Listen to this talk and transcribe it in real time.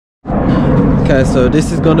Okay, so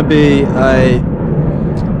this is going to be a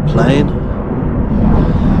plane.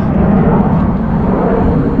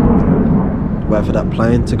 Wait for that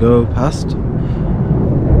plane to go past.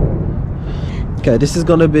 Okay, this is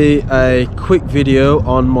going to be a quick video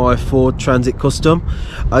on my Ford Transit Custom.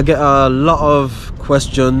 I get a lot of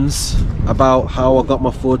questions about how I got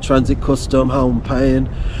my Ford Transit Custom, how I'm paying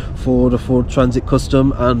for the Ford Transit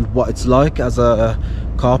Custom, and what it's like as a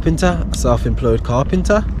carpenter, a self-employed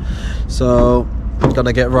carpenter. So I'm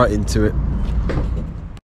gonna get right into it.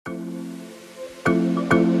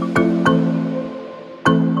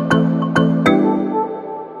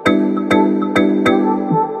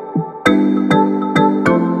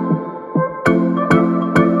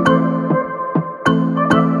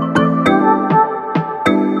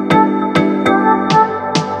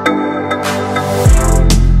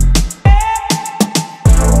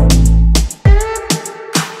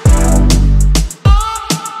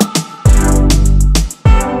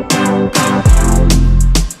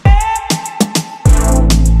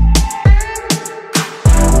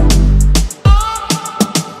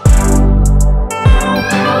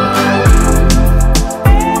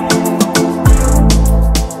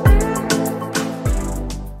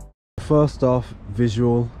 First off,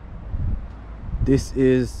 visual. This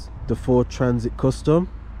is the Ford Transit Custom.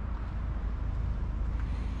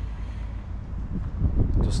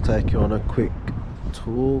 Just take you on a quick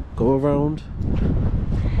tour, go around.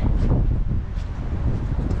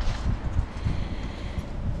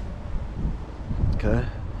 Okay,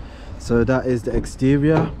 so that is the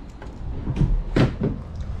exterior.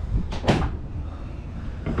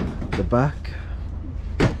 The back.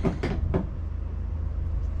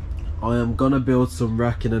 I am gonna build some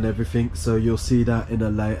racking and everything, so you'll see that in a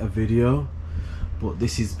later video, but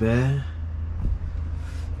this is bare.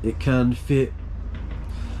 It can fit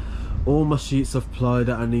all my sheets of ply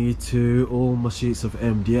that I need to, all my sheets of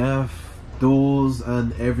MDF, doors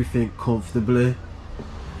and everything comfortably.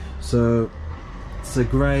 So it's a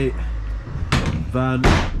great van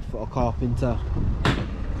for a carpenter.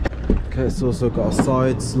 Okay, it's also got a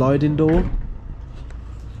side sliding door.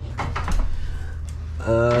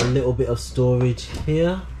 A little bit of storage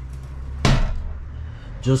here,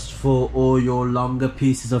 just for all your longer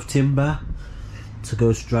pieces of timber to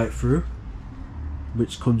go straight through,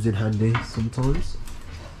 which comes in handy sometimes.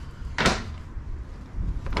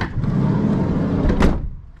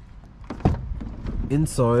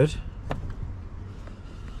 Inside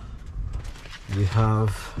we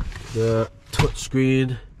have the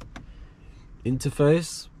touchscreen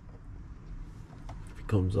interface. If it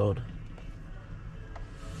comes on,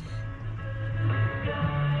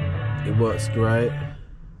 it works great.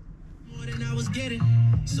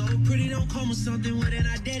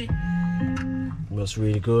 That's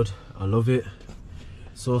really good. I love it.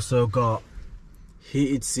 It's also got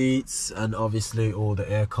heated seats and obviously all the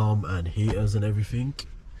aircon and heaters and everything.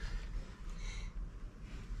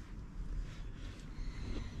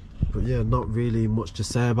 But yeah, not really much to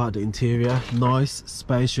say about the interior. Nice,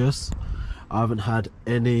 spacious. I haven't had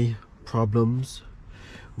any problems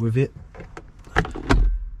with it.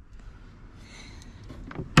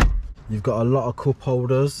 You've got a lot of cup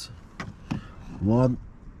holders. 1,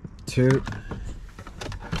 2,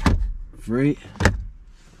 3,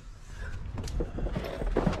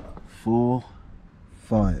 4,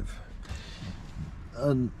 5,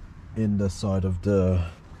 and in the side of the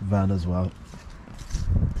van as well.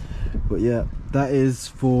 But yeah, that is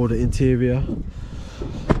for the interior.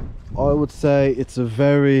 I would say it's a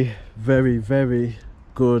very, very, very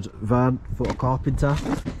good van for a carpenter.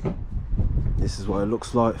 This is what it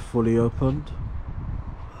looks like fully opened.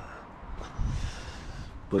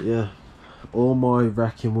 But yeah, all my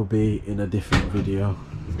racking will be in a different video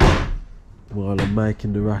while I'm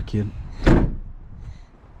making the racking.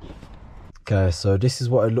 Okay, so this is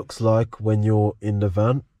what it looks like when you're in the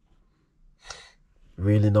van.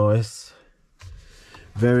 Really nice,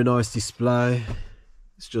 very nice display.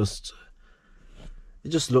 It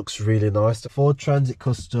just looks really nice. The Ford Transit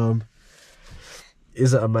Custom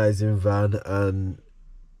is an amazing van, and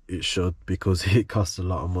it should, because it costs a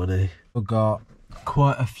lot of money. We've got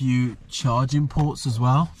quite a few charging ports as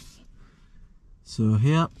well. So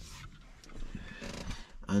here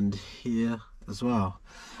and here as well.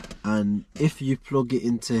 And if you plug it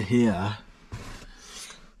into here,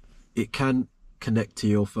 it can connect to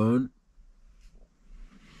your phone.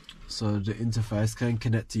 So the interface can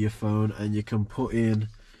connect to your phone, and you can put in,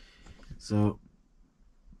 so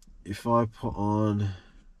if I put on,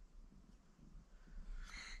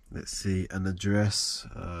 let's see, an address,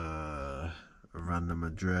 a random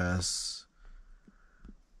address,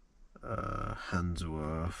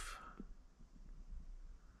 Handsworth,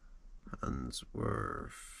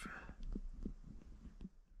 Handsworth.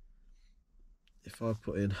 If I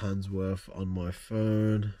put in Handsworth on my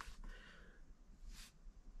phone,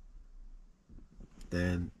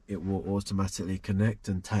 then it will automatically connect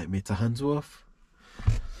and take me to Handsworth.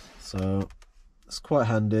 So it's quite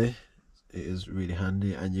handy. It is really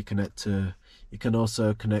handy, and you can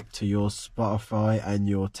also connect to your Spotify and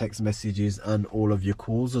your text messages and all of your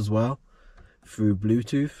calls as well through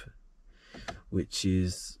Bluetooth, which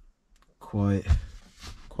is quite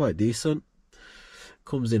decent.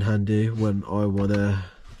 Comes in handy when I wanna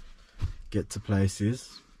get to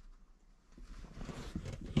places.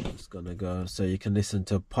 Just gonna go, so you can listen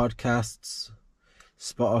to podcasts,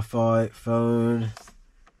 Spotify, phone.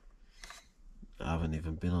 I haven't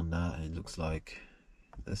even been on that. It looks like,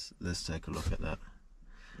 let's take a look at that.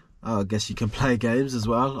 Oh, I guess you can play games as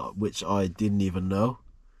well, which I didn't even know.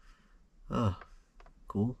 Ah,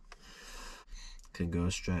 cool. Can go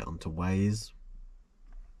straight onto Waze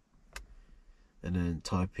and then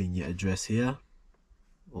type in your address here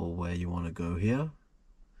or where you want to go here.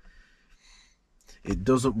 It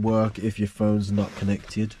doesn't work if your phone's not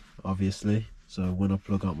connected, obviously. So when I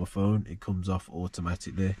plug out my phone, it comes off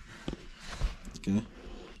automatically. Okay.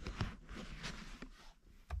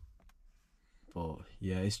 But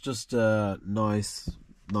yeah, it's just a nice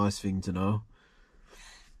thing to know.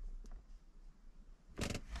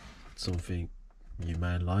 Something you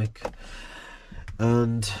may like.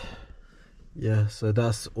 And yeah, so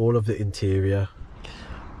that's all of the interior.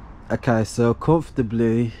 Okay, so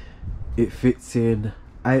comfortably it fits in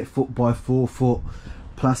 8 foot by 4 foot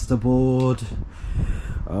plasterboard,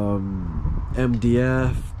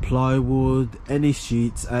 MDF, plywood, any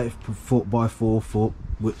sheets 8 foot by 4 foot,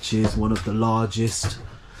 which is one of the largest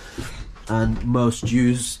and most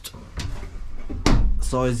used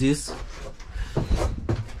sizes.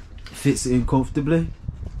 Fits in comfortably,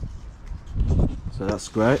 so that's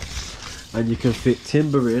great. And you can fit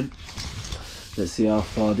timber in. Let's see how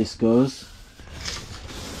far this goes.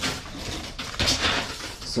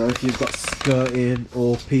 So if you've got skirting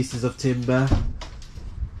or pieces of timber,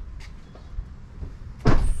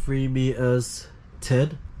 3 meters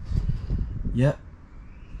 10, yep,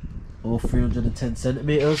 or 310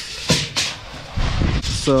 centimeters.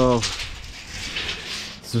 So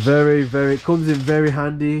it's it comes in very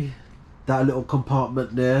handy, that little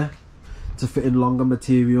compartment there to fit in longer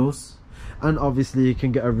materials. And obviously you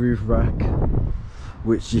can get a roof rack,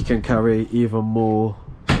 which you can carry even more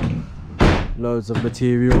loads of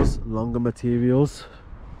materials, longer materials.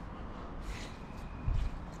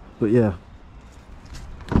 But yeah,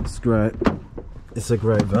 it's great. It's a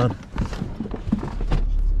great van.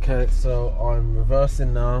 Okay, so I'm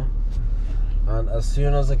reversing now, and as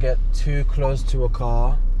soon as I get too close to a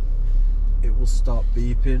car, it will start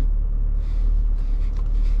beeping.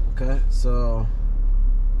 Okay, so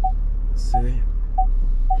let's see.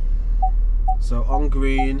 So on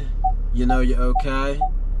green, you know you're okay,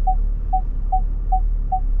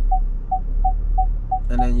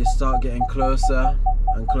 and then you start getting closer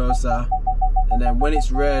and closer, and then when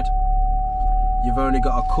it's red, you've only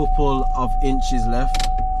got a couple of inches left.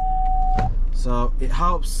 So it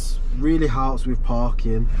helps, really helps with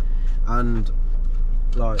parking, and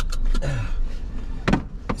like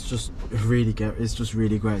it's just really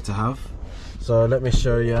great to have. So let me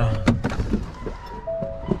show you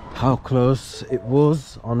how close it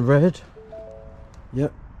was on red.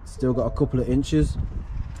 Yep, still got a couple of inches,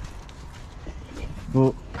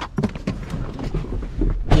 but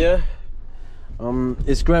yeah,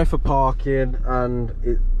 it's great for parking, and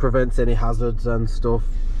it prevents any hazards and stuff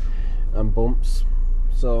and bumps.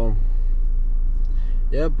 So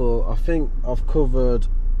yeah, but I think I've covered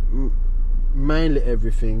mainly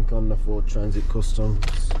everything on the Ford Transit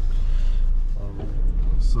Customs.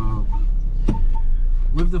 So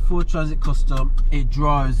with the Ford Transit Custom, it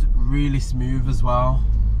drives really smooth as well.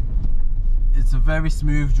 It's a very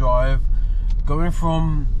smooth drive. Going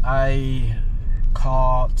from a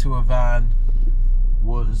car to a van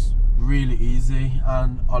was really easy,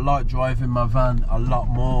 and I like driving my van a lot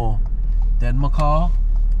more than my car,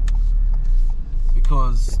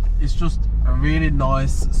 because it's just a really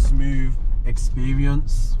nice, smooth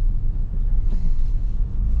experience.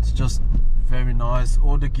 It's just very nice.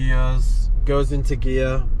 All the gears goes into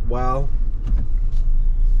gear well.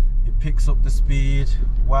 It picks up the speed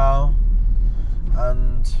well,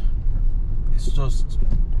 and it's just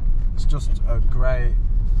a great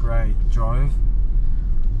drive.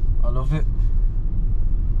 I love it.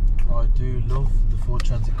 I do love the Ford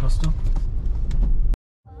Transit Custom.